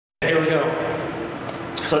Here we go.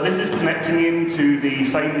 So this is connecting into the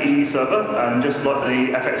same EE server, and just like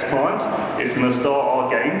the FX client, it's going to start our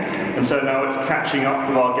game, and so now it's catching up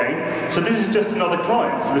with our game. So this is just another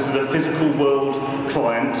client. So this is a physical world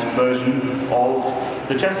client version of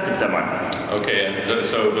the Chesapeake demo. Okay, and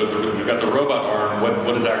so we've got the robot arm.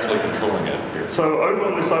 What is actually controlling it here? So over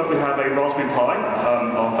on this side we have a Raspberry Pi,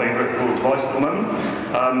 our favourite little device at the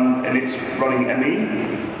moment, and it's running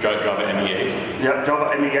ME. Java ME8? Yeah,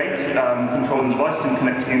 Java ME8, controlling the device and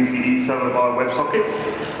connecting into the EE server via WebSockets.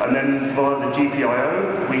 And then via the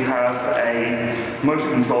GPIO, we have a motor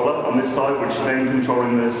controller on this side, which is then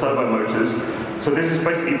controlling the servo motors. So this is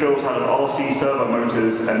basically built out of RC servo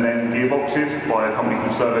motors and then gearboxes by a company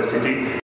called Servo City.